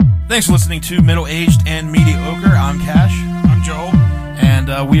Thanks for listening to Middle Aged and Mediocre. I'm Cash. I'm Joel.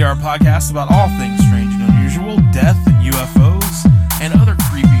 And we are a podcast about all things strange and unusual, death and UFOs, and other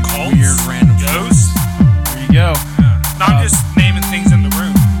creepy, Cults, weird, random ghosts. There you go. Yeah. No, I'm just naming things in the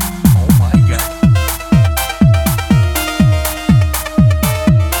room. Oh my god.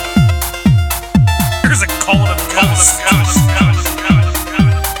 There's a cult of ghosts.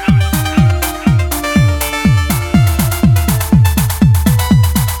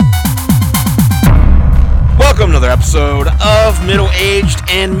 Welcome to another episode of Middle Aged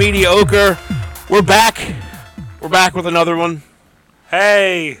and Mediocre. We're back. We're back with another one.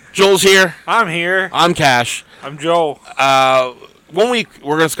 Hey, Joel's here. I'm here. I'm Cash. I'm Joel. 1 week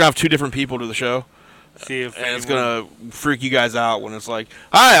we're just gonna have two different people do the show, See if and it's gonna freak you guys out when it's like,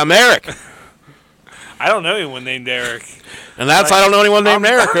 "Hi, I'm Eric," I don't know anyone named Eric. and that's I don't know anyone named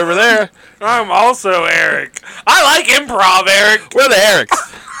Eric over there. I'm also Eric. I like improv, Eric. We're the Erics.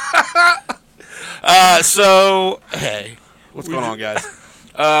 So hey, what's going on, guys?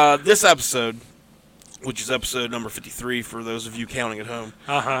 This episode, which is episode number 53 for those of you counting at home.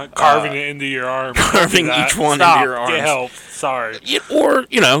 Carving it into your arm. Carving each one Stop. into your arms. Get help. Sorry. Or,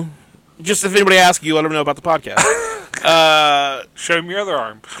 just if anybody asks you, let them know about the podcast. Show me your other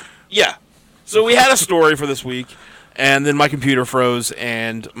arm. Yeah. So we had a story for this week, and then my computer froze,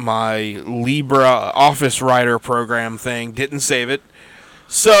 and my Libra Office Writer program thing didn't save it.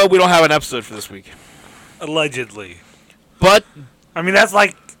 So we don't have an episode for this week. Allegedly. But I mean, that's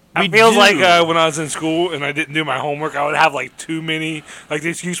like... We It feels do. like when I was in school and I didn't do my homework, I would have like too many. Like the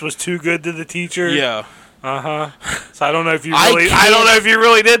excuse was too good to the teacher. yeah. So I don't know if you I really. I can't- don't know if you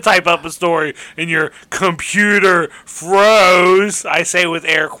really did type up a story and your computer froze. I say with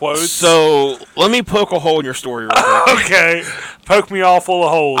air quotes. So let me poke a hole in your story real quick. Okay, poke me all full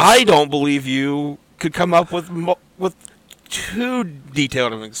of holes. I don't believe you could come up with too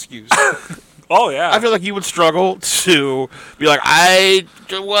detailed an excuse. Oh yeah. I feel like you would struggle to be like,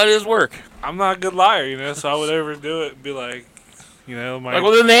 what is work? I'm not a good liar, so I would overdo it and be like, my Like,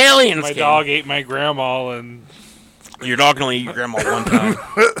 well, then the aliens my came. dog ate my grandma and Your dog can only eat your grandma one time.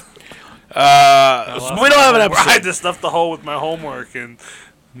 So we don't have an I had episode. to stuff the hole with my homework and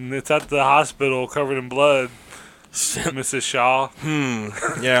it's at the hospital covered in blood. Mrs. Shaw.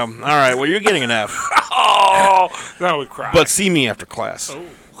 Yeah. All right. Well, you're getting an F. Oh, that would cry. But see me after class. Oh.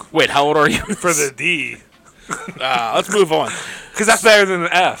 Wait, how old are you? For the D. Let's move on. Because that's better than an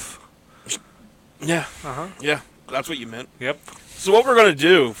F. Yeah. Yeah. That's what you meant. Yep. So what we're going to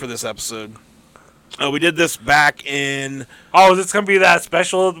do for this episode, we did this back in... Oh, is this going to be that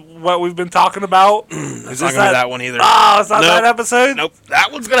special, what we've been talking about? It's not going to be that one either. Oh, it's not Nope. that episode? Nope.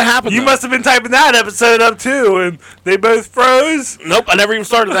 That one's going to happen, You though. must have been typing that episode up, too, and they both froze? Nope. I never even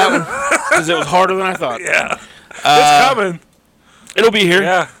started that one because it was harder than I thought. Yeah. It's coming. It'll be here.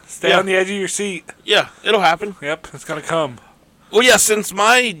 Yeah. Stay Yeah. on the edge of your seat. Yeah. It'll happen. Yep, it's going to come. Well, yeah, since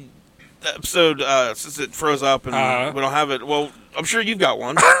my episode, since it froze up and we don't have it, well, I'm sure you've got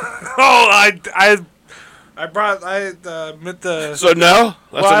one. Oh, I meant the... So, no?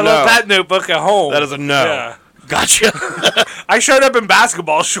 That's I a no. left that notebook at home. That is a no. Yeah. Gotcha. I showed up in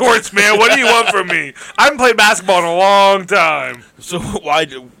basketball shorts, man. What do you want from me? I haven't played basketball in a long time. So,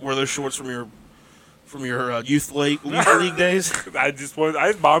 were those shorts from your youth league days?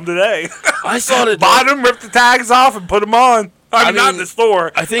 I bombed today. I saw it. Bought them, ripped the tags off, and put them on. I mean, not in the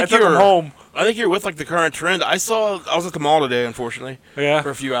store. I think took them home. I think you're with like the current trend. I was at the mall today, unfortunately, Yeah. for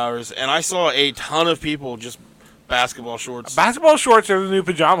a few hours, and I saw a ton of people just basketball shorts. Basketball shorts are the new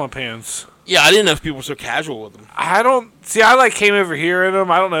pajama pants. Yeah, I didn't know if people were so casual with them. I came over here in them.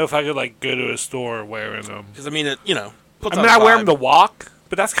 I don't know if I could go to a store wearing them. Because I mean, puts I out a wear them vibe. to walk,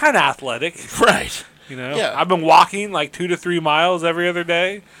 but that's kind of athletic. Right. Yeah. I've been walking 2 to 3 miles every other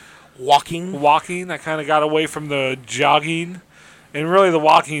day. Walking. I kind of got away from the jogging. And really, the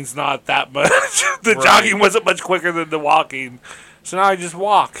walking's not that much. The Right. jogging wasn't much quicker than the walking. So now I just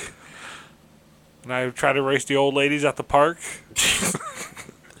walk. And I try to race the old ladies at the park.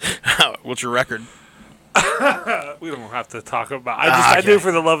 What's your record? We don't have to talk about I do it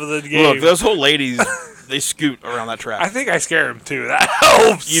for the love of the game. Look, those old ladies, they scoot around that track. I think I scare them, too. That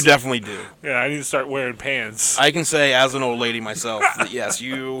helps. You definitely do. Yeah, I need to start wearing pants. I can say, as an old lady myself, that yes,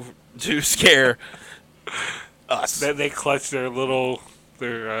 you do scare us. They clutch their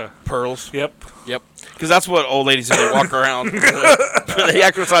Pearls. Yep. Yep. Because that's what old ladies do. They walk around. They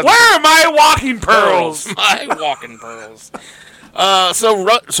exercise. Where are my walking pearls? My walking pearls.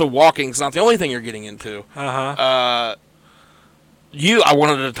 So walking's not the only thing you're getting into. I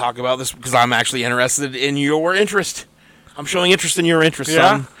wanted to talk about this because I'm actually interested in your interest. I'm showing interest in your interest,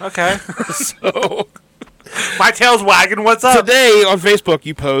 son. Okay. So, My tail's wagging. What's up? Today on Facebook,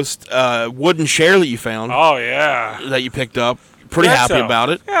 you post a wooden chair that you found Oh, yeah. that you picked up. Pretty Yeah, happy so. about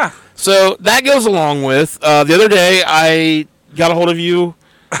it. Yeah. So that goes along with the other day I got a hold of you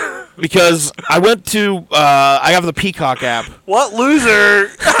because I went to I have the Peacock app, What loser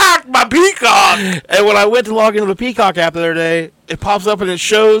hacked my peacock? and when I went to log into the Peacock app the other day, it pops up and it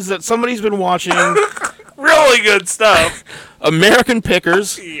shows that somebody's been watching Really good stuff. American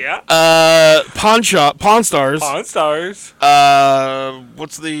Pickers, Yeah. Pawn Stars, Pawn Stars.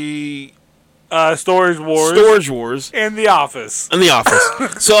 what's the Storage Wars. Storage Wars, And The Office. and The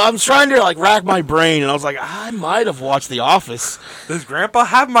Office. So I'm trying to like rack my brain, and I was like, I might have watched The Office. Does Grandpa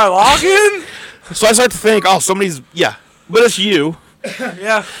have my login? So I start to think, oh, somebody's but it's you.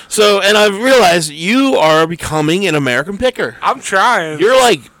 Yeah. So and I've realized you are becoming an American Picker. I'm trying. You're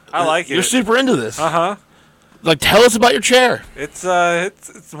like, I like You're it. super into this. Uh-huh. Like, tell us about your chair. It's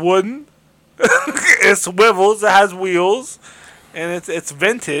wooden. It swivels. It has wheels. And it's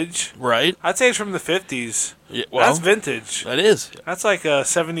vintage. Right. I'd say it's from the 50s. Yeah, well, That's vintage. that is. That's like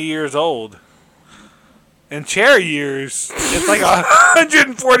 70 years old. In chair years, it's like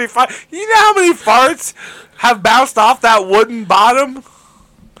 145. You know how many farts have bounced off that wooden bottom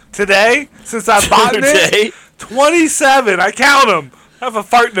today since I bought it? Today? 27. I count them. I have a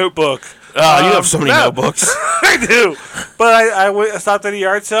fart notebook. You have so many no. notebooks. I do. But I stopped at a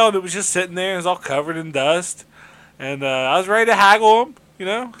yard sale and it was just sitting there. It was all covered in dust. And I was ready to haggle them, you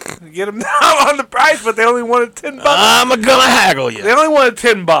know, get them down on the price, but they only wanted $10. I'm gonna haggle you. They only wanted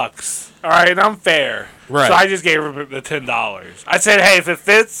 $10. All right, and I'm fair. Right. So I just gave her the $10. I said, hey, if it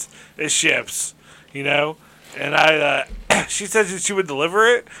fits, it ships, you know. And she said that she would deliver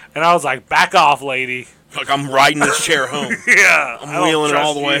it, and I was like, back off, lady. Like, I'm riding this chair home. Yeah, I'm wheeling it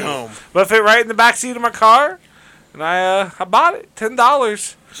all the way home. But it fit right in the back seat of my car, and I bought it,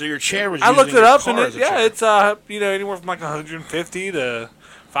 $10. So your chair was. I used looked in it your up, car and as a chair. it's anywhere from like $150 to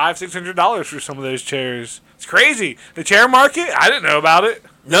 $500-$600 for some of those chairs. It's crazy. The chair market, I didn't know about it.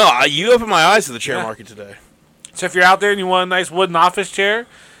 No, you opened my eyes to the chair Yeah. market today. So if you're out there and you want a nice wooden office chair,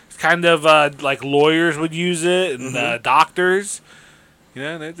 it's kind of like lawyers would use it and doctors. You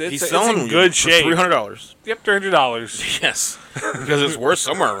know, He's it's selling in good shape. for $300. Yep, $300. Yes, because it's worth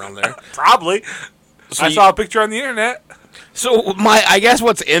somewhere around there. Probably. So I saw a picture on the internet. So I guess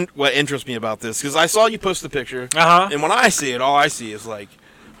what interests me about this, because I saw you post the picture, and when I see it, all I see is like,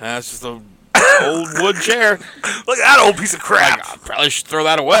 that's just a old wood chair. Look at that old piece of crap. I probably should throw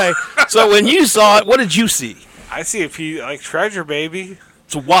that away. So when you saw it, what did you see? I see a piece like treasure, baby.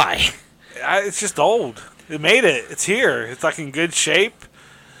 So why? It's just old. It made it. It's here. It's like in good shape.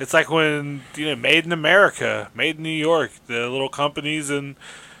 It's like when made in America, made in New York. The little companies in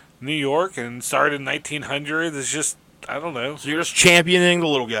New York and started in 1900. It's just I don't know. So you're just championing the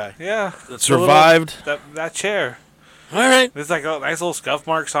little guy Yeah, that survived. that chair. All right. There's like nice little scuff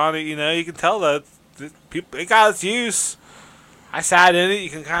marks on it. You can tell that people it got its use. I sat in it. You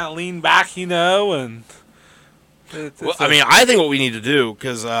can kind of lean back, and. Well, I mean, I think what we need to do,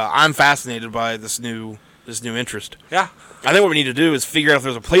 because I'm fascinated by this new interest. Yeah. I think what we need to do is figure out if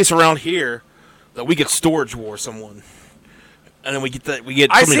there's a place around here that we could storage war someone, and then we get I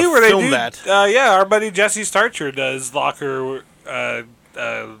somebody see to where they film do. that. Yeah, our buddy Jesse Starcher does locker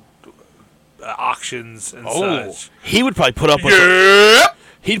auctions and such. He would probably put up with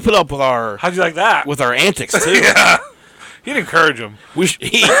he'd put up with our How'd you like that? antics too. Yeah. He'd encourage him.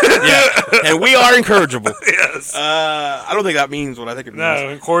 And we are incorrigible. Yes. I don't think that means what I think it means. No,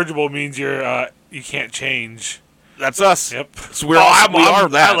 incorrigible means you can't change. That's us. Yep. So we are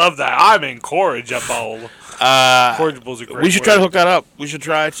that. I love that. I'm incorrigible. Incorrigible's a great We should try to word. hook that up. We should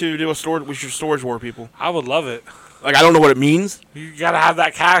try to do a storage. We should storage war people. I would love it. Like, I don't know what it means. You gotta have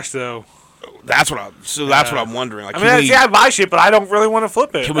that cash though. That's what I'm wondering. Like, I mean, I buy shit, but I don't really want to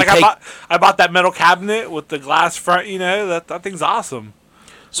flip it. Can we Like I bought that metal cabinet with the glass front. That thing's awesome.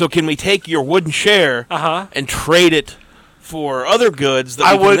 So can we take your wooden chair and trade it for other goods that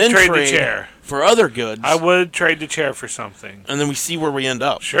I we can would then trade the chair for other goods? I would trade the chair for something. And then we see where we end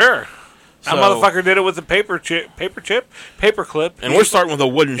up. Sure. That So- motherfucker did it with a paper clip. And we're starting with a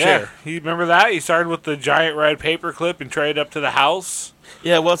wooden chair. You remember that? He started with the giant red paper clip and traded up to the house.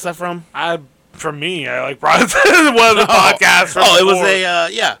 Yeah, what's that from? From me, I brought it to one of the podcasts. From Oh, it was before.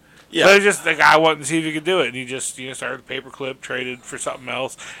 yeah. But it was just the guy wanted to see if he could do it, and he just started the paper clip, traded for something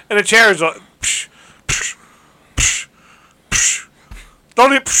else, and the chair is like, psh, psh, psh, psh.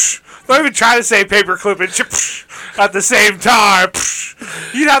 Don't even try to say paper clip and psh, at the same time.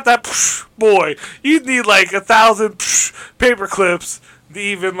 Psh. You'd have that boy. You'd need like 1,000 paper clips to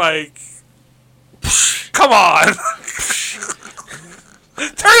even like. Come on,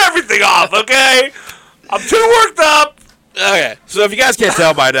 turn everything off, okay? I'm too worked up. Okay, so if you guys can't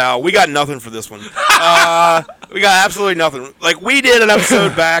tell by now, we got nothing for this one. We got absolutely nothing. Like, we did an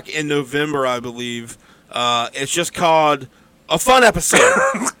episode back in November, I believe. It's just called A Fun Episode.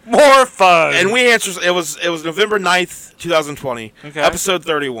 More fun. And we answered, it was November 9th, 2020, Okay. episode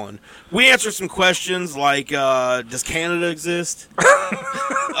 31. We answered some questions like, does Canada exist?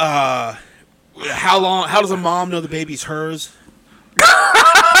 How does a mom know the baby's hers?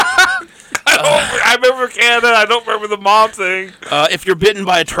 I remember Canada. I don't remember the mom thing. If you're bitten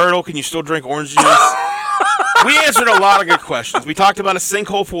by a turtle, can you still drink orange juice? We answered a lot of good questions. We talked about a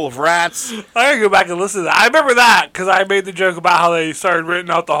sinkhole full of rats. I gotta go back and listen to that. I remember that because I made the joke about how they started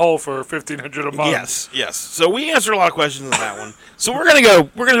renting out the hole for $1,500 a month. Yes. So we answered a lot of questions in that one. So we're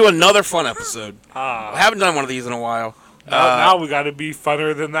gonna do another fun episode. I haven't done one of these in a while. Now we got to be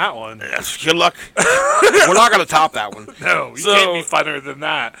funner than that one. Good luck. We're not gonna top that one. No, you So- can't be funner than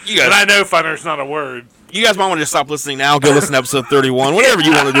that. You guys- And I know funner's not a word. You guys might want to just stop listening now. Go listen to episode 31. Whatever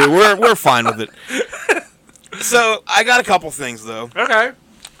you want to do, we're fine with it. So I got a couple things though, Okay.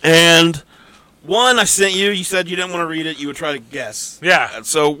 and one I sent you. You said you didn't want to read it. You would try to guess. Yeah.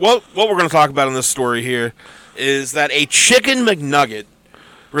 So what we're going to talk about in this story here is that a chicken McNugget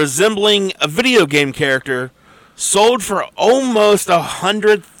resembling a video game character sold for almost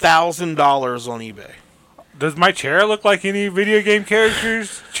 $100,000 on eBay. Does my chair look like any video game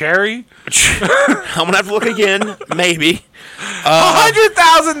characters? Cherry? I'm gonna have to look again. Maybe.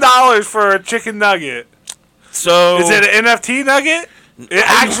 $100,000 for a chicken nugget. So Is it an NFT nugget? It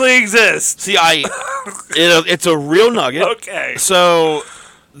actually exists. see, it's a real nugget. Okay. So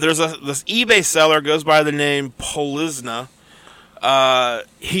there's this eBay seller goes by the name Polizna.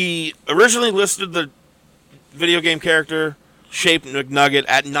 He originally listed the video game character shaped McNugget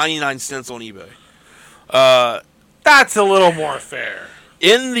at 99 cents on eBay. That's a little more fair.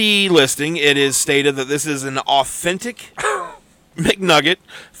 In the listing, it is stated that this is an authentic McNugget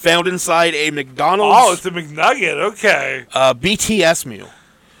found inside a Oh, McDonald's it's a McNugget. Okay. BTS meal.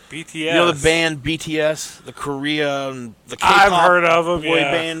 BTS. You know the band BTS, the Korean, the K-pop I've heard of them. boy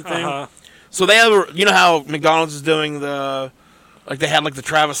Yeah. band thing. Uh-huh. So they have, you know how McDonald's is doing they had like the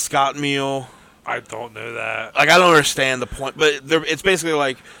Travis Scott meal. I don't know that. Like I don't understand the point, but it's basically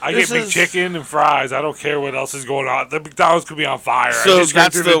like I get this is- McChicken and fries. I don't care what else is going on. The McDonald's could be on fire. So I just go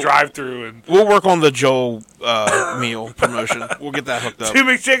that's through the the- drive-through and We'll work on the Joel meal promotion. We'll get that hooked up. 2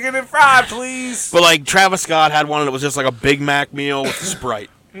 McChicken and fries, please. But like Travis Scott had one that was just like a Big Mac meal with a Sprite.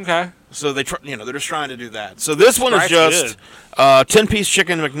 Okay. So they're just trying to do that. So this one is Sprite's just 10-piece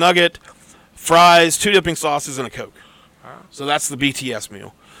chicken McNugget, fries, 2 dipping sauces, and a Coke. So that's the BTS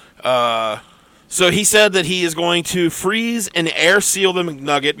meal. So he said that he is going to freeze and air seal the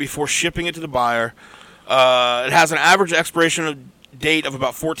McNugget before shipping it to the buyer. It has an average expiration date of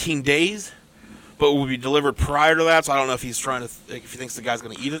about 14 days, but will be delivered prior to that. So I don't know if he's trying to, if he thinks the guy's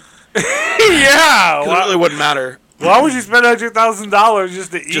going to eat it. Yeah. 'Cause it really wouldn't matter. Why would you spend $100,000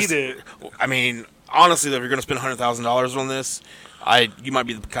 just to eat it? I mean, honestly, though, if you're going to spend $100,000 on this, you might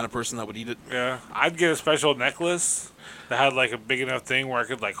be the kind of person that would eat it. Yeah. I'd get a special necklace that had like a big enough thing where I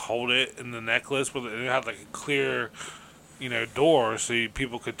could like hold it in the necklace with it, and it had like a clear, door so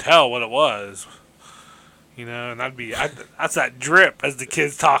people could tell what it was. And that's that drip as the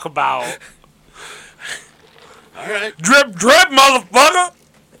kids talk about. All right. Drip, drip, motherfucker.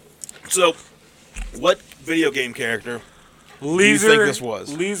 So, what video game character Leisure, think this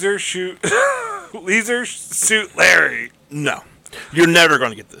was? Leisure Suit Larry. No. You're never going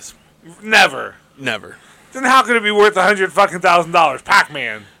to get this. Never. Never. Then how could it be worth $100,000?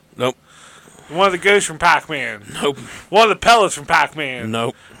 Pac-Man. Nope. One of the ghosts from Pac-Man. Nope. One of the pellets from Pac-Man.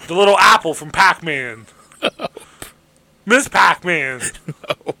 Nope. The little apple from Pac-Man. Miss Pac-Man.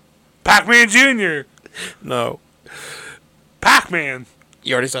 No. Pac-Man Jr. No. Pac-Man.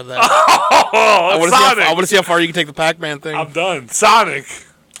 You already said that. Oh, Sonic. I want to see how far you can take the Pac-Man thing. I'm done. Sonic.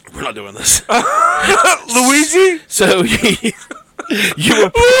 We're not doing this. Luigi. So,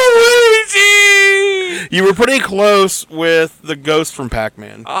 you were pretty close with the ghost from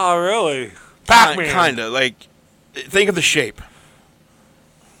Pac-Man. Oh, really? Pac-Man. Kind of. Like, think of the shape.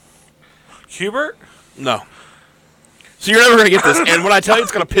 Hubert? No. So you're never going to get this. And when I tell you,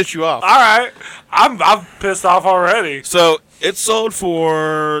 it's going to piss you off. All right. I'm pissed off already. So it sold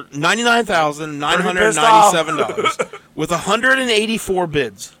for $99,997 with 184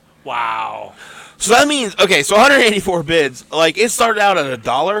 bids. Wow. So that means, okay, so 184 bids. Like, it started out at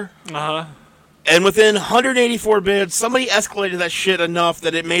 $1. Uh-huh. And within 184 bids, somebody escalated that shit enough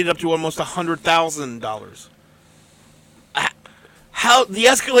that it made it up to almost $100,000. How the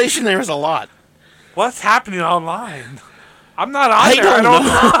escalation there is a lot. What's happening online? I'm not on I there. I don't don't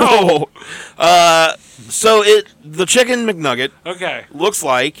know. know. So the Chicken McNugget Okay. looks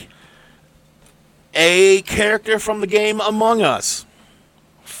like a character from the game Among Us.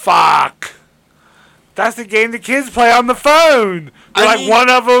 Fuck. That's the game the kids play on the phone. I mean- one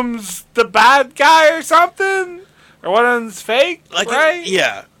of them's the bad guy or something, or one of them's fake, right?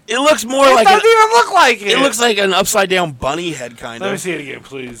 Yeah. It looks more It like doesn't even look like it. it looks like an upside down bunny head kind Let me of. see it again,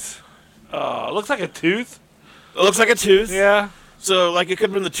 please. It looks like a tooth. It looks like a tooth. Yeah. So like it could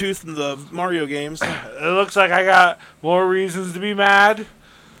have been the tooth in the Mario games. It looks like I got more reasons to be mad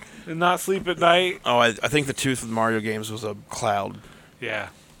and not sleep at night. Oh, I think the tooth in the Mario games was a cloud. Yeah.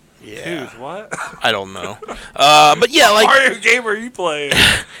 Yeah. Tooth, what? I don't know. But yeah, like Mario game are you playing?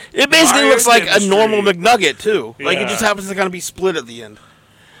 it basically Mario looks like Industry. a normal McNugget too. Like it Yeah. just happens to kind of be split at the end.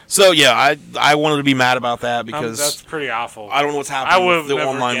 So yeah, I wanted to be mad about that because that's pretty awful. I don't know what's I happening would've with the never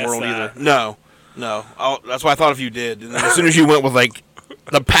online guessed world that. either. No. That's why I thought if you did, and then as soon as you went with like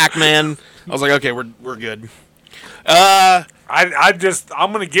the Pac-Man, I was like, okay, we're good. I'm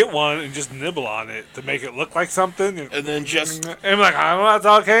gonna get one and just nibble on it to make it look like something. And then just And I'm like, I don't know, that's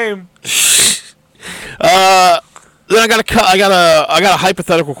all it came. then I got a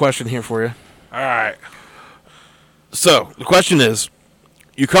hypothetical question here for you. All right. So the question is,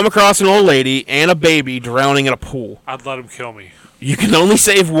 you come across an old lady and a baby drowning in a pool. I'd let him kill me. You can only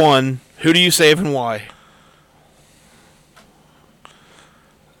save one. Who do you save and why?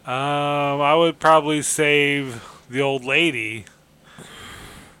 I would probably save the old lady.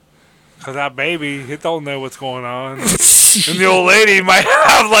 Because that baby, it don't know what's going on. And the old lady might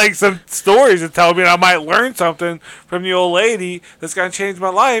have, like, some stories to tell me, and I might learn something from the old lady that's going to change my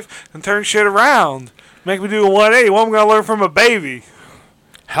life and turn shit around. Make me do a 180. What am I going to learn from a baby?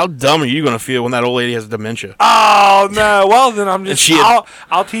 How dumb are you going to feel when that old lady has dementia? Oh, no. Well, then I'm just, she-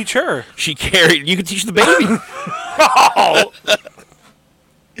 I'll teach her. She carried. You can teach the baby. Oh.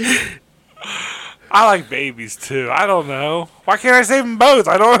 I like babies, too. I don't know. Why can't I save them both?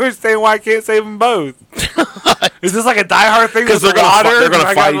 I don't understand why I can't save them both. Is this like a Die Hard thing with 'Cause they're the gonna water? they're gonna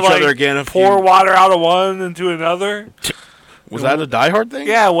I fight gotta, each other again if pour you- water out of one into another? Was that a Die Hard thing?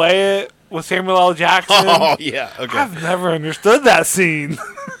 Yeah, weigh it with Samuel L. Jackson. Oh yeah. Okay. I've never understood that scene.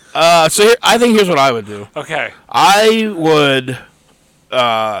 I think here's what I would do. Okay. I would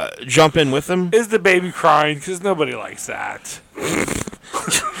jump in with them. Is the baby crying? Because nobody likes that.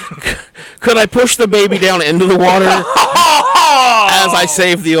 Could I push the baby down into the water as I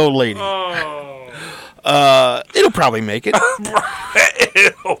save the old lady? It'll probably make it.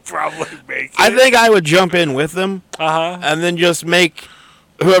 It'll probably make it. I think I would jump in with them Uh-huh. and then just make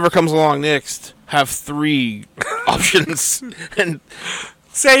whoever comes along next have 3 options and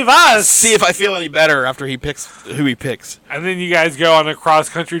Save us! see if I feel any better after he picks who he picks. And then you guys go on a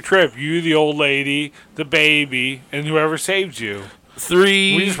cross-country trip. You, the old lady, the baby, and whoever saved you. We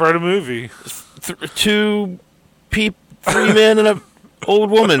 3, just wrote a movie. 2 3 men and an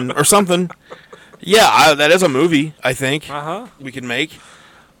old woman or something. Yeah, that is a movie, I think. Uh-huh. We can make.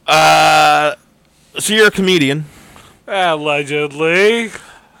 So you're a comedian. Allegedly.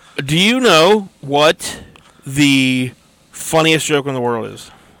 Do you know what the funniest joke in the world is?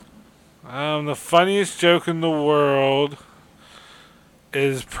 The funniest joke in the world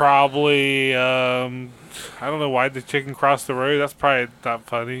is probably, I don't know why the chicken crossed the road. That's probably not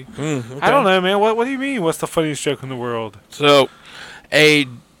funny. Okay. I don't know, man. What do you mean? What's the funniest joke in the world? So, a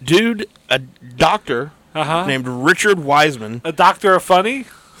doctor Uh-huh. named Richard Wiseman. A doctor of funny?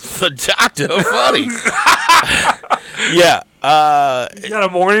 The doctor, funny. Yeah. You got a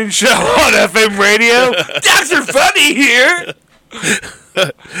morning show on FM radio? Dr. Funny here!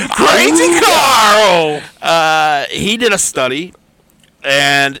 Crazy Carl! He did a study,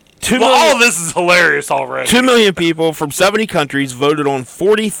 and 2 Well, all million, of this is hilarious already. 2 million people from 70 countries voted on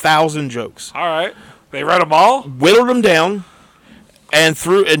 40,000 jokes. All right. They read them all? Whittled them down, and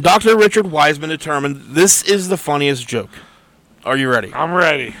Dr. Richard Wiseman determined this is the funniest joke. Are you ready? I'm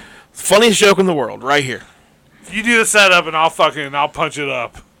ready. Funniest joke in the world, right here. You do the setup and I'll punch it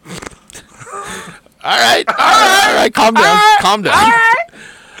up. All right. Calm down.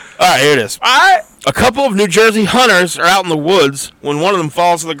 All right, here it is. All right. A couple of New Jersey hunters are out in the woods when one of them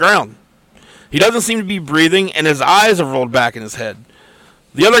falls to the ground. He doesn't seem to be breathing, and his eyes have rolled back in his head.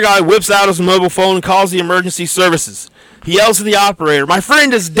 The other guy whips out his mobile phone and calls the emergency services. He yells to the operator, "My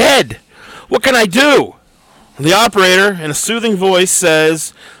friend is dead. What can I do?" The operator, in a soothing voice,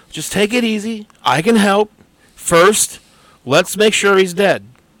 says, "Just take it easy. I can help. First, let's make sure he's dead."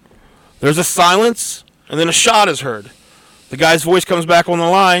 There's a silence, and then a shot is heard. The guy's voice comes back on the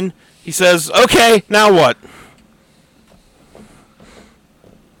line. He says, "Okay, now what?"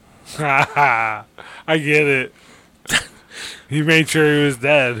 I get it. He made sure he was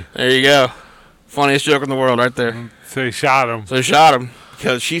dead. There you go. Funniest joke in the world right there. So he shot him. So he shot him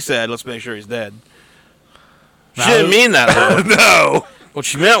because she said, let's make sure he's dead. She No. didn't mean that, though. No. What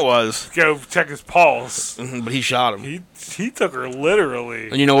she meant was, Go check his pulse. but he shot him. He took her literally.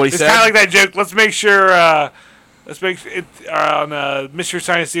 And you know what he It's said? kind of like that joke. Let's make sure. Let's make it on Mystery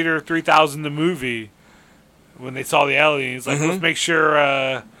Science Theater 3000, the movie, when they saw the alien. He's like, let's make sure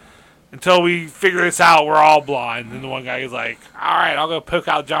until we figure this out, we're all blind. And the one guy is like, all right, I'll go poke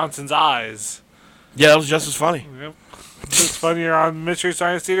out Johnson's eyes. Yeah, that was just as funny. Yep. It's funnier on Mystery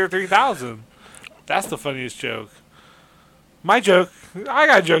Science Theater 3000. That's the funniest joke. My joke, I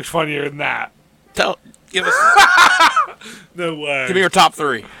got jokes funnier than that. Give us, No way. give me your top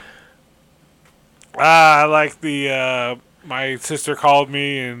 3. I like the, my sister called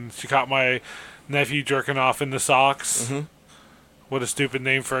me and she caught my nephew jerking off in the socks. Mhm. What a stupid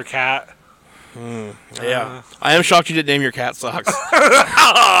name for a cat. Yeah. I am shocked you didn't name your cat Socks.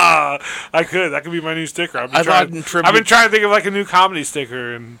 I could. That could be my new sticker. I've been trying to think of like a new comedy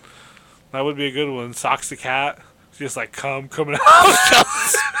sticker, and that would be a good one. Socks the cat. Just like coming out.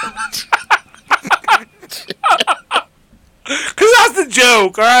 Because that's the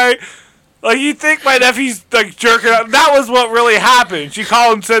joke, all right? Like, you think my nephew's, like, jerking off. That was what really happened. She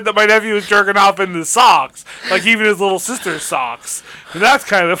called and said that my nephew was jerking off in the socks. Like, even his little sister's socks. And that's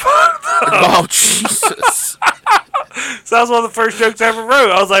kind of fun. Oh, Jesus. So that was one of the first jokes I ever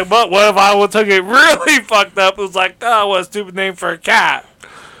wrote. I was like, but what if I took it really fucked up? It was like, oh, what a stupid name for a cat.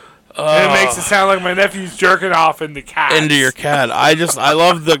 And it makes it sound like my nephew's jerking off into cats. Into your cat. I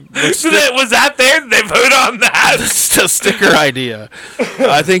love the Was that there? Did they vote on that? the sticker idea.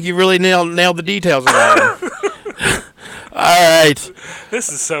 I think you really nailed the details of that one. All right.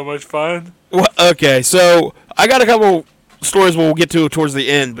 This is so much fun. Well, okay, so I got a couple stories we'll get to towards the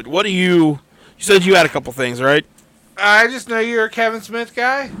end, but what do you said you had a couple things, right? I just know you're a Kevin Smith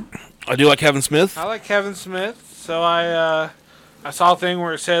guy. I do like Kevin Smith. I like Kevin Smith, so I saw a thing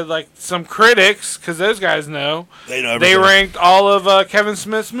where it said, like, some critics, because those guys know, They know they everything. ranked all of Kevin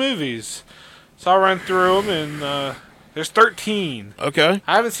Smith's movies. So I'll run through them, and there's 13. Okay.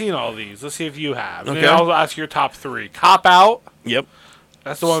 I haven't seen all these. Let's see if you have. And Okay. then I'll ask your top 3. Cop Out. Yep.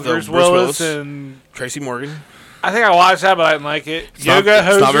 That's the one with So Bruce Bruce Willis, Willis. and Tracy Morgan. I think I watched that, but I didn't like it. Yoga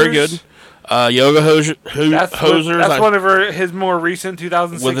Hosers. It's not very good. Yoga Hosers. That's I- one of his more recent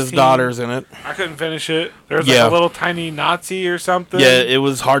 2016. with his daughters in it. I couldn't finish it. There was Yeah. like a little tiny Nazi or something. Yeah, it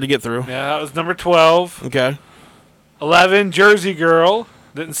was hard to get through. Yeah, that was number 12. Okay. 11, Jersey Girl.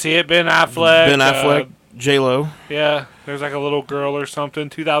 Didn't see it. Ben Affleck. Ben Affleck, J-Lo. Yeah, there's like a little girl or something.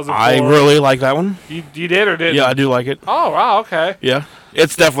 2004. I really like that one. You did or didn't? Yeah, I do like it. Oh, wow, okay. Yeah.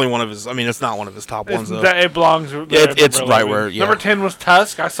 It's definitely one of his. I mean, it's not one of his top ones, though. It belongs there. It's number right 11. where, yeah. Number 10 was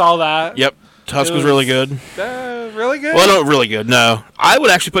Tusk. I saw that. Yep. Tusk It was really good. Really good? Well, no, really good. No. I would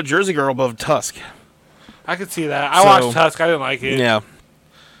actually put Jersey Girl above Tusk. I could see that. I watched Tusk. I didn't like it. Yeah.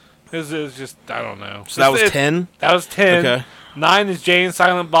 It was just, I don't know. So that was 10? That was 10. Okay. 9 is Jay and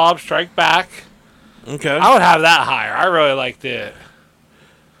Silent Bob Strike Back. Okay. I would have that higher. I really liked it.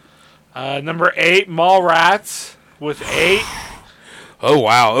 Number 8, Mallrats with 8. Oh,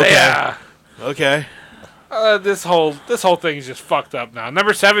 wow. Okay. Yeah. Okay. This whole thing is just fucked up now.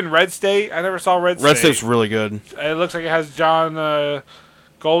 Number 7, Red State. I never saw Red State. Red State's really good. It looks like it has John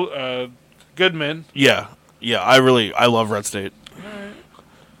Goodman. Yeah. Yeah, I love Red State.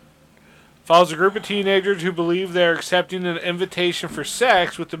 Follows a group of teenagers who believe they're accepting an invitation for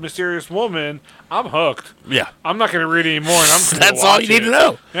sex with a mysterious woman. I'm hooked. Yeah. I'm not going to read anymore. And I'm gonna That's all watch you need it. to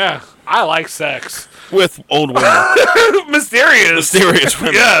know. Yeah. I like sex. With old women. Mysterious. Mysterious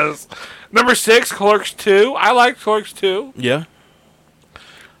women. Yes. Number 6, Clerks 2. I like Clerks 2. Yeah.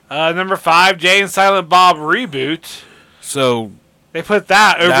 Number 5, Jay and Silent Bob Reboot. So, They put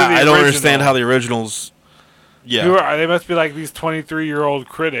that over the original. I don't understand how the originals... Yeah. Who are, they must be like these 23-year-old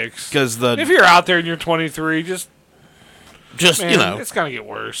critics. Because If you're out there and you're 23, just, man, it's going to get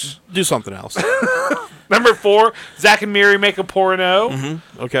worse. do something else. Number 4, Zach and Miri Make a Porno.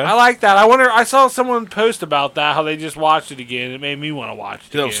 Mm-hmm. Okay. I like that. I saw someone post about that, how they just watched it again. It made me want to watch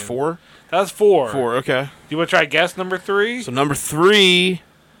it That again. was 4? That was 4. 4, okay. Do you want to try guess number 3? So number 3,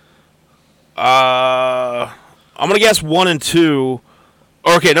 I'm going to guess 1 and 2.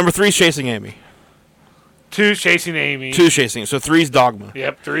 Or, okay, number 3 is Chasing Amy. 2 Chasing Amy. 2 is Chasing. So 3 is Dogma.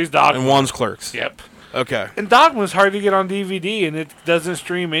 Yep, 3's Dogma. And 1's Clerks. Yep. Okay. And Dogma's hard to get on DVD, and it doesn't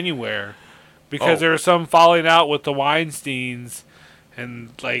stream anywhere. Because Oh. there was some falling out with the Weinsteins.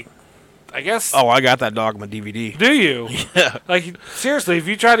 And, like, I guess... Oh, I got that Dogma DVD. Do you? Yeah. Like, seriously, if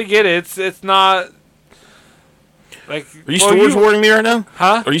you try to get it, it's not... Like, Are you storage warning me right now?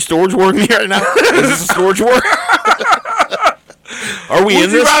 Huh? Are you storage warning me right now? Is this a storage war? Are we Would in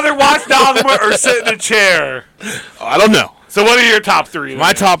you this? rather watch Dogma or sit in a chair? I don't know. So what are your top three? My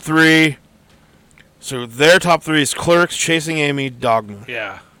then? top three. So their top three is Clerks, Chasing Amy, Dogma.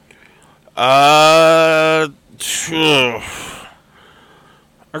 Yeah.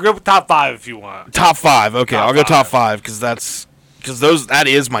 Or go with top five if you want. Top five. Okay, Top I'll go top five. five because that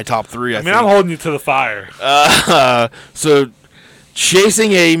is my top three. I mean, I'm holding you to the fire. So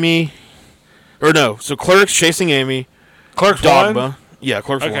Chasing Amy, or no? So Clerks, Chasing Amy, Clerks Dogma. one? Yeah,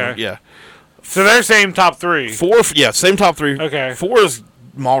 Clerks Okay. one. Yeah. So they're same top three. Four. Yeah, same top three. Okay. 4 is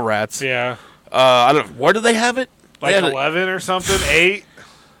Mallrats. Yeah. I don't. Where do they have it? Like They had it- 11 or something? 8?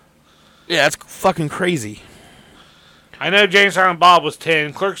 Yeah, that's fucking crazy. I know James Silent Bob was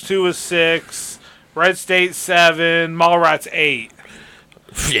 10. Clerks 2 was 6. Red State 7. Mallrats 8.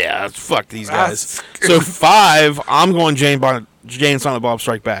 Yeah, fuck these guys. That's- So 5, I'm going Jane Silent Bob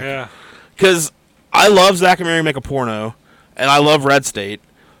Strike Back. Yeah. Because I love Zack and Mary Make a Porno, and I love Red State.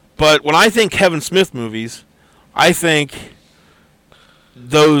 But when I think Kevin Smith movies, I think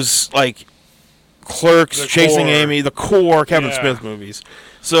those, like, Clerks, The Chasing core. Amy, the core Kevin Yeah. Smith movies.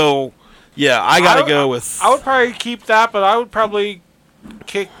 So, yeah, I gotta go with... I would probably keep that, but I would probably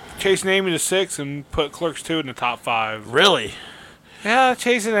kick Chasing Amy to 6 and put Clerks 2 in the top 5. Really? Yeah,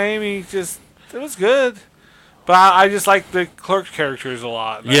 Chasing Amy, it was good. But I just like the Clerks characters a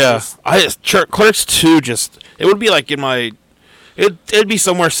lot. And Yeah. Clerks 2 it would be like in my... It'd be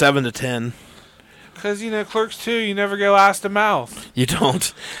somewhere 7 to 10. Because, Clerks 2, you never go ass to mouth. You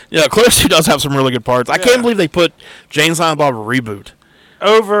don't. Yeah, Clerks 2 does have some really good parts. I Yeah. can't believe they put Jane Silent Bob reboot.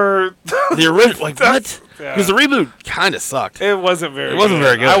 Over... The original, like, what? Yeah. Because the reboot kind of sucked. It wasn't very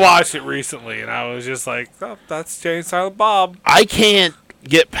good. I watched it recently, and I was just like, oh, that's Jane Silent Bob. I can't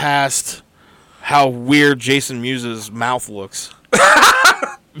get past how weird Jason Mewes' mouth looks.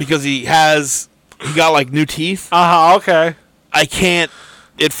 Because he got, like, new teeth. Uh-huh, okay. I can't...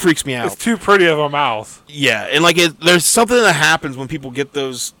 It freaks me out. It's too pretty of a mouth. Yeah, and, like, there's something that happens when people get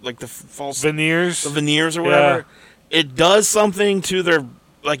those, like, the false... Veneers. the veneers or whatever. It does something to their...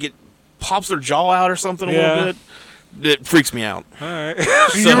 Like, it pops their jaw out or something a little bit. It freaks me out. All right.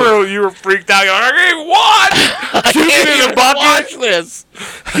 So- you were freaked out. You're like, hey, what? I Puking can't in even a bucket? watch this.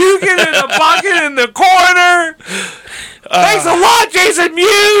 Puking in a bucket in the corner? Thanks a lot, Jason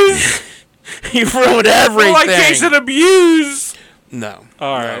Mewes! You ruined everything. More like Jason Abuse. No.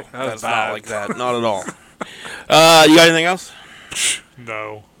 All right. No, That's that's bad. not like that. Not at all. You got anything else?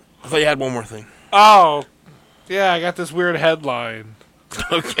 No. I thought you had one more thing. Oh. Yeah, I got this weird headline.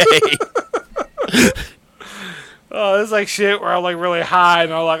 Okay. Oh, it's like shit where I'm like really high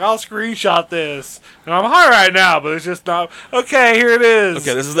and I'm like, I'll screenshot this. And I'm high right now, but it's just not. Okay, here it is.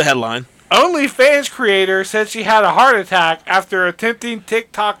 Okay, this is the headline. OnlyFans creator said she had a heart attack after attempting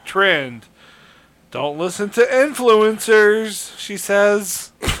TikTok trend. Don't listen to influencers, she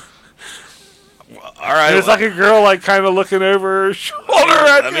says. All right. There's like a girl like kind of looking over her shoulder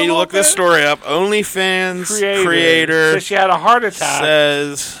at Let you me a look little this bit. story up. OnlyFans creator said she had a heart attack.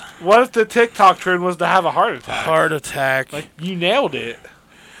 says What if the TikTok trend was to have a heart attack? heart attack. Like, you nailed it.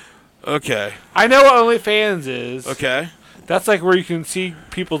 Okay. I know what OnlyFans is. Okay. That's like where you can see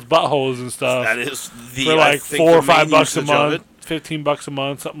people's buttholes and stuff That is the for I like think $4 or the main $5 a usage of month, it. $15 a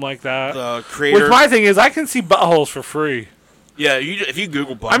month, something like that. The creator. Which my thing is, I can see buttholes for free. Yeah, if you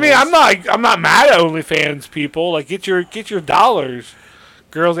Google buttholes. I mean, I'm not mad at OnlyFans people. Like, get your dollars,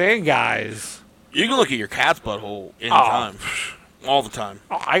 girls and guys. You can look at your cat's butthole anytime. All the time.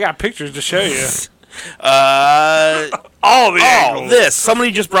 Oh, I got pictures to show you. All the angles. this.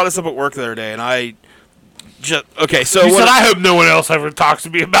 Somebody just brought this up at work the other day, and I just okay. So You what said, I hope no one else ever talks to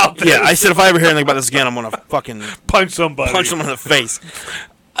me about this. yeah, I said if I ever hear anything about this again, I'm gonna fucking punch somebody. punch someone in the face.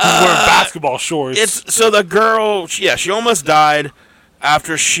 Wearing basketball shorts. It's so the girl. She almost died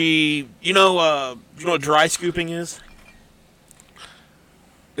after she. You know what dry scooping is?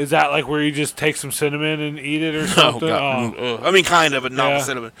 Is that like where you just take some cinnamon and eat it or something? I mean, kind of, but not with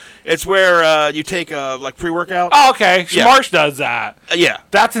cinnamon. It's where you take like pre-workout. Oh, okay. Yeah. Smarsh does that. Yeah,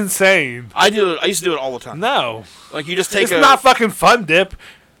 That's insane. I do. I used to do it all the time. No. Like you just take It's not fucking Fun Dip.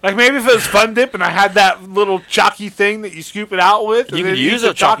 Like, maybe if it was Fun Dip and I had that little chalky thing that you scoop it out with. and You then could use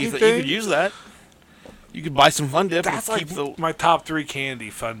the a chalky thing. You could use that. You could buy some Fun Dip. That's and like keep the my top 3 candy,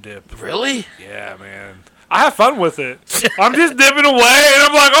 Fun Dip. really. Yeah, man. I have fun with it. I'm just dipping away, and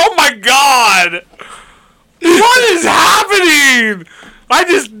I'm like, oh my god! What is happening? I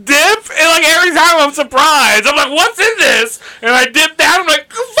just dip, and like every time I'm surprised. I'm like, what's in this? And I dip down, I'm like,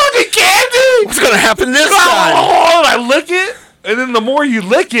 fucking candy! What's gonna happen this time? Oh, and I lick it, and then the more you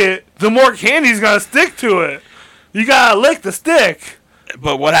lick it, the more candy's gonna stick to it. You gotta lick the stick.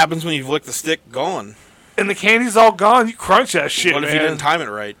 But what happens when you've licked the stick? Gone. and the candy's all gone. You crunch that shit, What man. if you didn't time it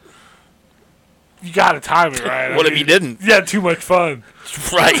right? You gotta time it right. What if you didn't? You had too much fun.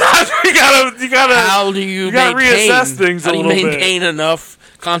 Right. you gotta. How do you gotta maintain, reassess things how a do you little bit. maintain enough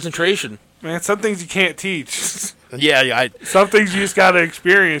concentration? Man, some things you can't teach. Yeah, Some things you just gotta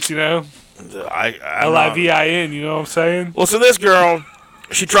experience. You know, I LIVIN. You know what I'm saying? Well, so this girl,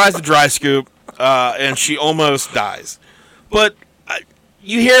 she tries to dry scoop, and she almost dies. But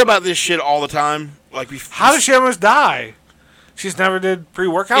you hear about this shit all the time. Like, How does she almost die? She's never did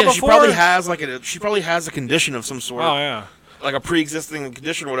pre-workout yeah, before. she probably has she probably has a condition of some sort. Oh yeah. Like a pre-existing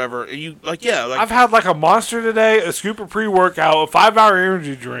condition or whatever. I've had like a Monster today, a scoop of pre-workout, a 5-hour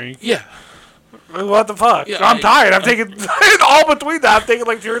energy drink. Yeah. What the fuck? Yeah, I'm tired. I'm taking all between that. I'm taking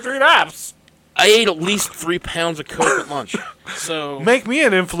like 2 or 3 naps. I ate at least 3 pounds of Coke at lunch. So Make me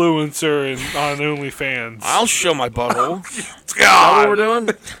an influencer on OnlyFans. I'll show my butthole. Is that God, what we're doing?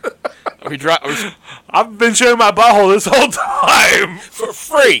 I've been showing my butthole this whole time. For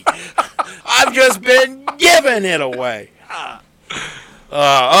free. I've just been giving it away.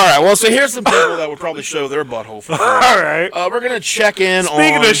 All right. Well, so here's some people that would probably show their butthole for free. All right. We're gonna check in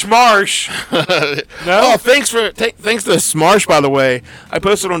Speaking on. of Schmarsh, no. Oh, thanks to Smarsh, by the way. I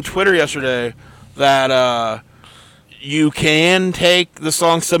posted on Twitter yesterday that you can take the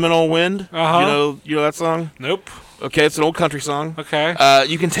song "Seminole Wind." Uh-huh. You know that song? Nope. Okay, it's an old country song. Okay.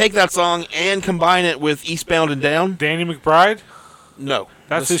 You can take that song and combine it with "Eastbound and Down." Danny McBride. No,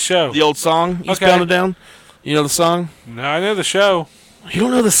 That's his show. The old song "Eastbound and Down." You know the song? No, I know the show. You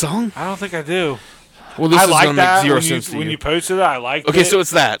don't know the song? I don't think I do. Well, this I is like gonna make that zero when sense to when you. you posted it. I liked it. Okay, so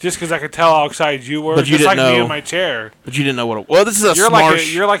it's that. Just because I could tell how excited you were. But you just didn't like me know- in my chair. But you didn't know what it. Well, this is a You're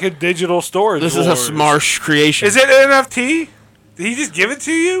Smarsh. like a digital storage. This is a wars. Smarsh creation. Is it NFT? Did he just give it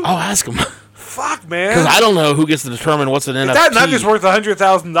to you? I'll ask him. Fuck, man. Because I don't know who gets to determine what's an NFT. That nugget's worth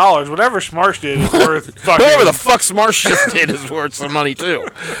 $100,000. Whatever Smarsh did is worth fucking. Whoever the fuck Smarsh just did is worth some money too.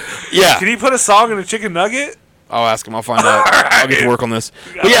 Yeah, Can he put a song in a chicken nugget? I'll ask him. I'll find out. I'll get to work on this.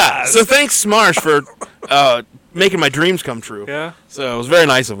 But yeah, so thanks Smarsh for making my dreams come true. Yeah. So it was very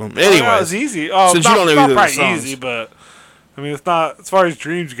nice of him. Anyway, Oh, yeah, it was easy. Oh, since it's you not, don't know it's not either of the probably songs. easy, but I mean, it's not as far as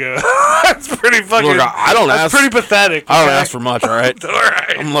dreams go. It's pretty fucking. Look, I don't that's ask. pretty pathetic. I don't okay? ask for much. All right, All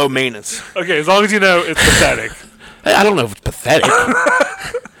right. I'm low maintenance. Okay, as long as you know it's pathetic. Hey, I don't know if it's pathetic.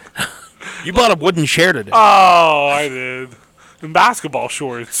 You bought a wooden chair today. Oh, I did. In basketball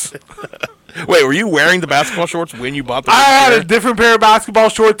shorts. Wait, were you wearing the basketball shorts when you bought the I wooden had chair? a different pair of basketball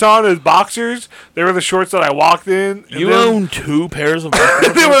shorts on as boxers. They were the shorts that I walked in. And You then, own 2 pairs of and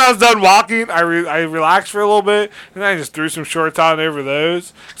basketball then shorts? when I was done walking, I relaxed for a little bit, and I just threw some shorts on over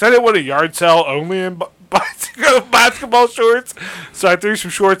those. Because I didn't want a yard sale only in basketball shorts. So I threw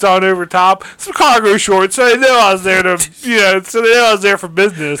some shorts on over top. Some cargo shorts. So they knew I was there so they knew I was there for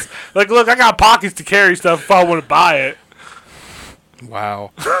business. Like, look, I got pockets to carry stuff if I want to buy it. Wow.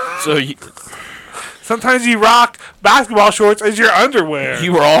 So Sometimes you rock basketball shorts as your underwear.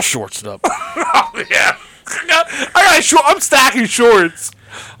 you were all shorts up. Oh, yeah. I'm stacking shorts.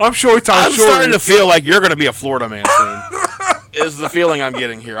 I'm shorts on I'm shorts. starting to feel like you're going to be a Florida man soon. Is the feeling I'm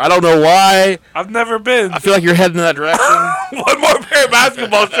getting here. I don't know why. I've never been. I feel like you're heading in that direction. One more pair of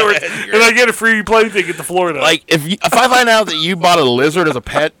basketball shorts, and I get a free plane ticket to Florida. Like, if I find out that you bought a lizard as a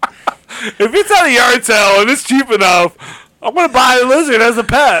pet, if it's at a yard sale and it's cheap enough, I'm gonna buy a lizard as a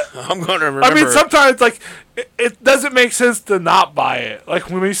pet. I'm going to remember. I mean, sometimes like it doesn't make sense to not buy it. Like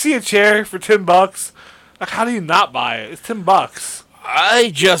when you see a chair for $10, like how do you not buy it? It's $10. I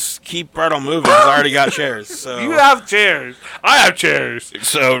just keep right on moving because I already got chairs. So, You have chairs. I have chairs.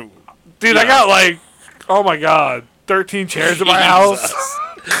 so Dude, I got like, oh my god, 13 chairs in my house.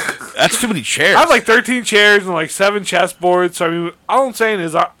 that's too many chairs. I have like 13 chairs and like 7 chessboards. So I mean, all I'm saying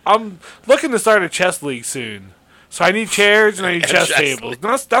is I'm looking to start a chess league soon. So I need chairs and I need chess tables.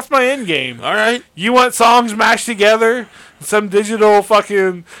 That's my end game. All right. You want songs mashed together, some digital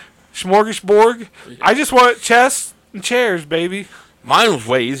fucking smorgasbord? I just want chess and chairs, baby. Mine was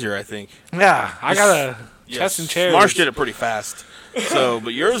way easier, I think. Yeah, I got a chess and chairs. Marsh did it pretty fast. So,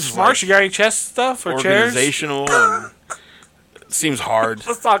 but yours is Marsh, you got any chess stuff or chairs? organizational and seems hard.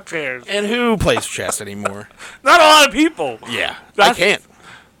 Let's talk chairs. And who plays chess anymore? Not a lot of people. Yeah, I That's- can't.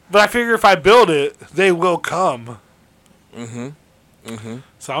 But I figure if I build it, they will come. Mm-hmm.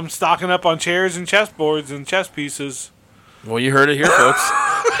 So I'm stocking up on chairs and chessboards and chess pieces. Well, you heard it here, folks.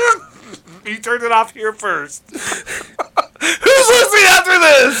 You turned it off here first. Who's listening after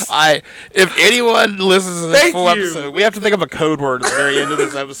this? If anyone listens to this Thank full you. episode, we have to think of a code word at the very end of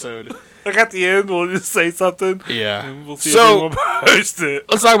this episode. Like at the end, we'll just say something. Yeah. And we'll see So if anyone post it.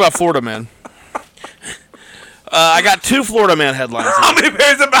 let's talk about Florida, man. I got 2 Florida Man headlines. How many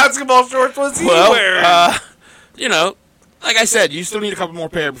pairs of basketball shorts was he wearing? You know, like I said, you still need a couple more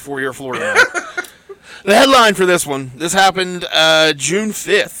pair before you're a Florida Man. The headline for this one, this happened June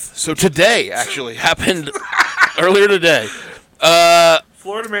 5th. So today, actually, happened earlier today.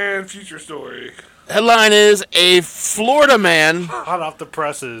 Florida Man future story. Headline is, a Florida man Hot off the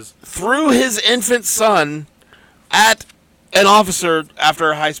presses. threw his infant son at an officer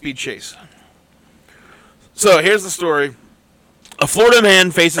after a high-speed chase. So here's the story. A Florida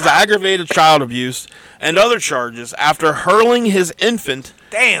man faces aggravated child abuse and other charges after hurling his infant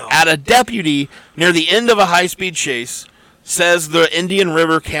at a deputy near the end of a high-speed chase, says the Indian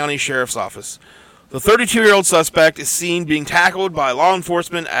River County Sheriff's Office. The 32-year-old suspect is seen being tackled by law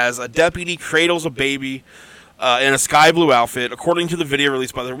enforcement as a deputy cradles a baby in a sky blue outfit, according to the video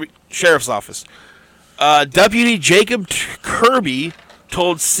released by the Sheriff's Office. Deputy Jacob Kirby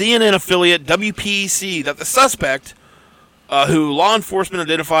told CNN affiliate WPEC that the suspect, who law enforcement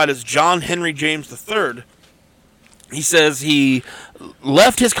identified as John Henry James III, he says he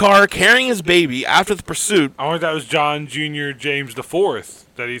left his car carrying his baby after the pursuit. I wonder if that was John Jr. James IV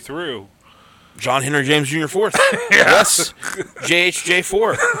that he threw. John Henry James Jr. IV. Yes.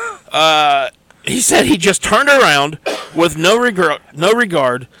 JHJ4. He said he just turned around with no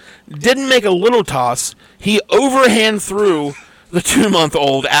regard, didn't make a little toss. He overhand threw the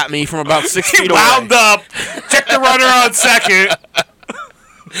 2-month-old at me from about 6 feet away. Wound up, checked the runner on second.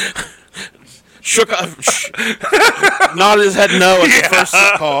 Nodded his head no at the first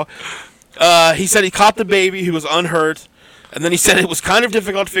call. He said he caught the baby, who was unhurt, and then he said it was kind of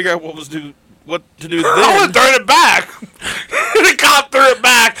difficult to figure out what to do then. I would have thrown it back. The cop threw it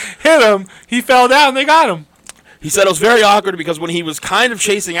back, hit him. He fell down. And they got him. He said it was very awkward because when he was kind of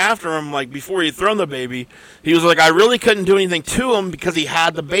chasing after him, like before he had thrown the baby, he was like, I really couldn't do anything to him because he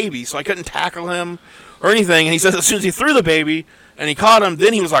had the baby, so I couldn't tackle him or anything. And he says as soon as he threw the baby and he caught him,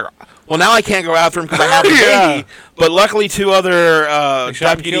 then he was like, well, now I can't go after him because I have the baby. But luckily 2 other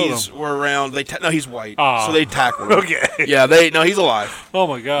deputies were around. No, he's white, so they tackled him. Okay. Yeah, no, he's alive. Oh,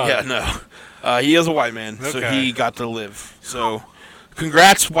 my God. Yeah, no. He is a white man, so he got to live. So,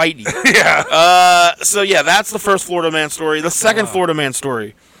 congrats, Whitey. Yeah. So, yeah, that's the first Florida man story. The second Florida man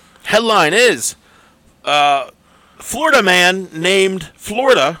story. Headline is, Florida man named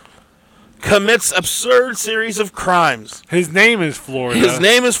Florida commits absurd series of crimes. His name is Florida. His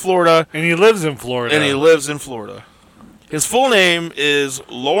name is Florida. And he lives in Florida. His full name is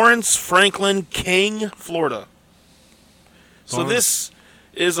Lawrence Franklin King Florida. So this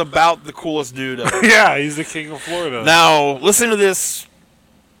is about the coolest dude ever. Yeah, he's the king of Florida. Now, listen to this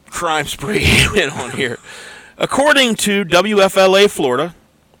crime spree he went on here. According to WFLA Florida,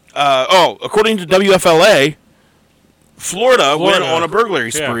 Florida went on a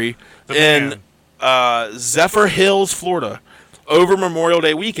burglary spree in Zephyr Hills, Florida, over Memorial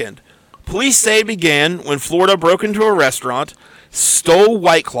Day weekend. Police say it began when Florida broke into a restaurant, stole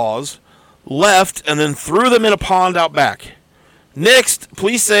White Claws, left, and then threw them in a pond out back. Next,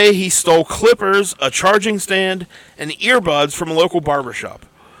 police say he stole clippers, a charging stand, and earbuds from a local barbershop.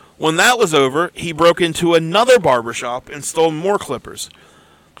 When that was over, he broke into another barbershop and stole more clippers.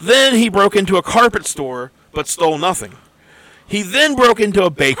 Then he broke into a carpet store, but stole nothing. He then broke into a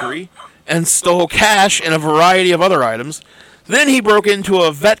bakery and stole cash and a variety of other items. Then he broke into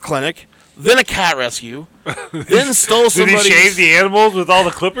a vet clinic, then a cat rescue, then stole somebody's... Did he shave the animals with all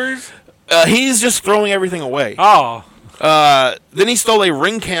the clippers? He's just throwing everything away. Oh. Then he stole a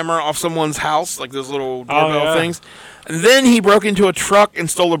Ring camera off someone's house, like those little doorbell things. And then he broke into a truck and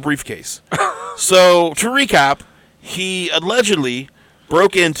stole a briefcase. So, to recap, he allegedly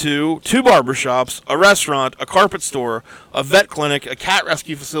broke into 2 barbershops, a restaurant, a carpet store, a vet clinic, a cat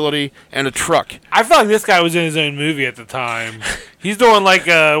rescue facility, and a truck. I felt like this guy was in his own movie at the time. He's doing like,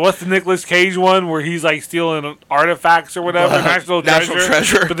 what's the Nicolas Cage one where he's like stealing artifacts or whatever, National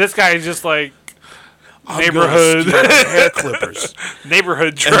Treasure. But this guy is just like neighborhood hair clippers,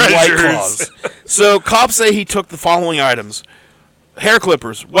 neighborhood and White treasures. Claws. So cops say he took the following items: hair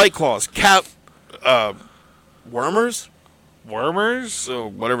clippers, White Claws, cat wormers. So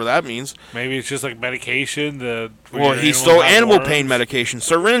whatever that means. Maybe it's just like medication. He stole animal pain medication,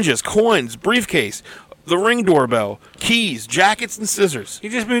 syringes, coins, briefcase, the Ring doorbell, keys, jackets, and scissors. He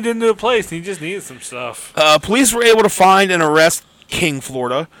just moved into a place and he just needed some stuff. Police were able to find and arrest King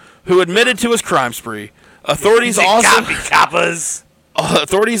Florida, who admitted to his crime spree. Authorities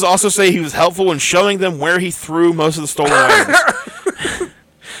also say he was helpful in showing them where he threw most of the stolen items.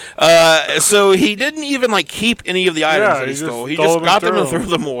 So he didn't even keep any of the items that he stole. He just got them and threw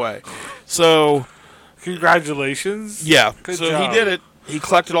them away. So congratulations. Yeah. Good so job. He did it. He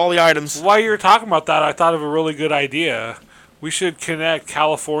collected all the items. While you were talking about that, I thought of a really good idea. We should connect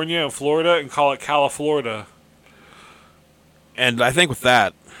California and Florida and call it Califlorida. And I think with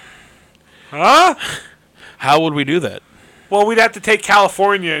that, Huh? how would we do that? Well, we'd have to take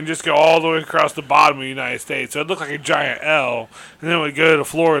California and just go all the way across the bottom of the United States. So it'd look like a giant L, and then we'd go to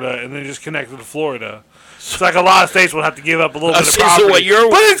Florida, and then just connect to Florida. It's like a lot of states will have to give up a little bit of property. So what you're...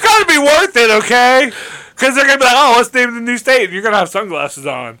 But it's got to be worth it, okay? Because they're going to be like, oh, let's name the new state. And you're going to have sunglasses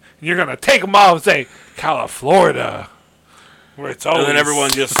on. And you're going to take them off and say, Califlorida. Where it's always... And then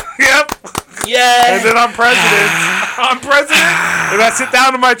everyone just... Yep. Yeah. And then I'm president. I'm president. And I sit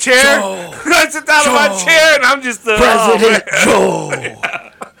down in my chair. Joe. I sit down in my chair, and I'm just the... President Joe.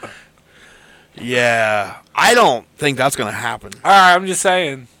 Yeah. I don't think that's going to happen. All right, I'm just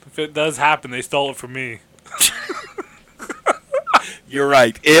saying. If it does happen, they stole it from me. You're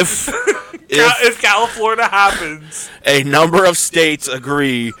right. If Califlorida happens, a number of states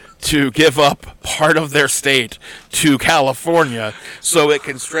agree to give up part of their state to California so it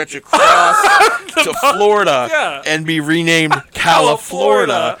can stretch across to Florida and be renamed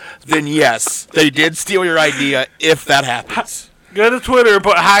Califlorida, then yes, they did steal your idea if that happens. Go to Twitter and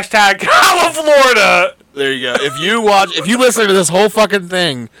put hashtag Califlorida. There you go. If you listen to this whole fucking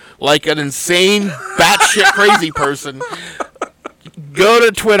thing like an insane, batshit crazy person, go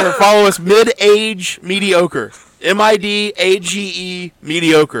to Twitter, follow us Mid-Age Mediocre. MIDAGE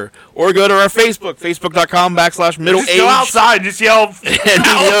Mediocre. Or go to our Facebook, facebook.com/middle-age. Just go outside and just yell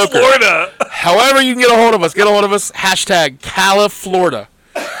mediocre. Florida. However you can get a hold of us, hashtag Califlorida.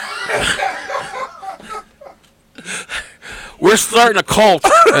 We're starting a cult,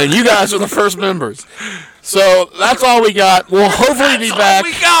 and you guys are the first members. So that's all we got. We'll hopefully be back.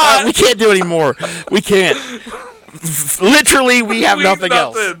 We got. We can't do any more. We can't. Literally, we have nothing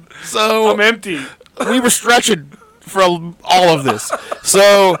else. So I'm empty. We were stretching for all of this.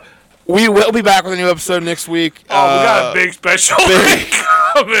 So we will be back with a new episode next week. Oh, we got a big special.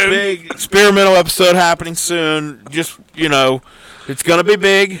 Big experimental episode happening soon. Just, it's going to be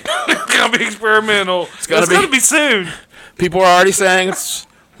big. It's going to be experimental. It's going to be soon. People are already saying it's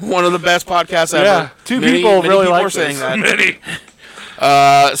one of the best podcasts ever. Yeah, many people really like are saying that. Many.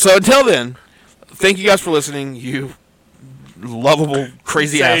 So until then, thank you guys for listening, you lovable,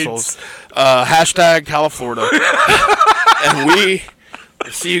 crazy assholes. Hashtag Califlorida. And we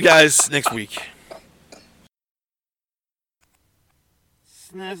see you guys next week.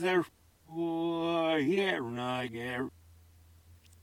 Snazzer, yeah,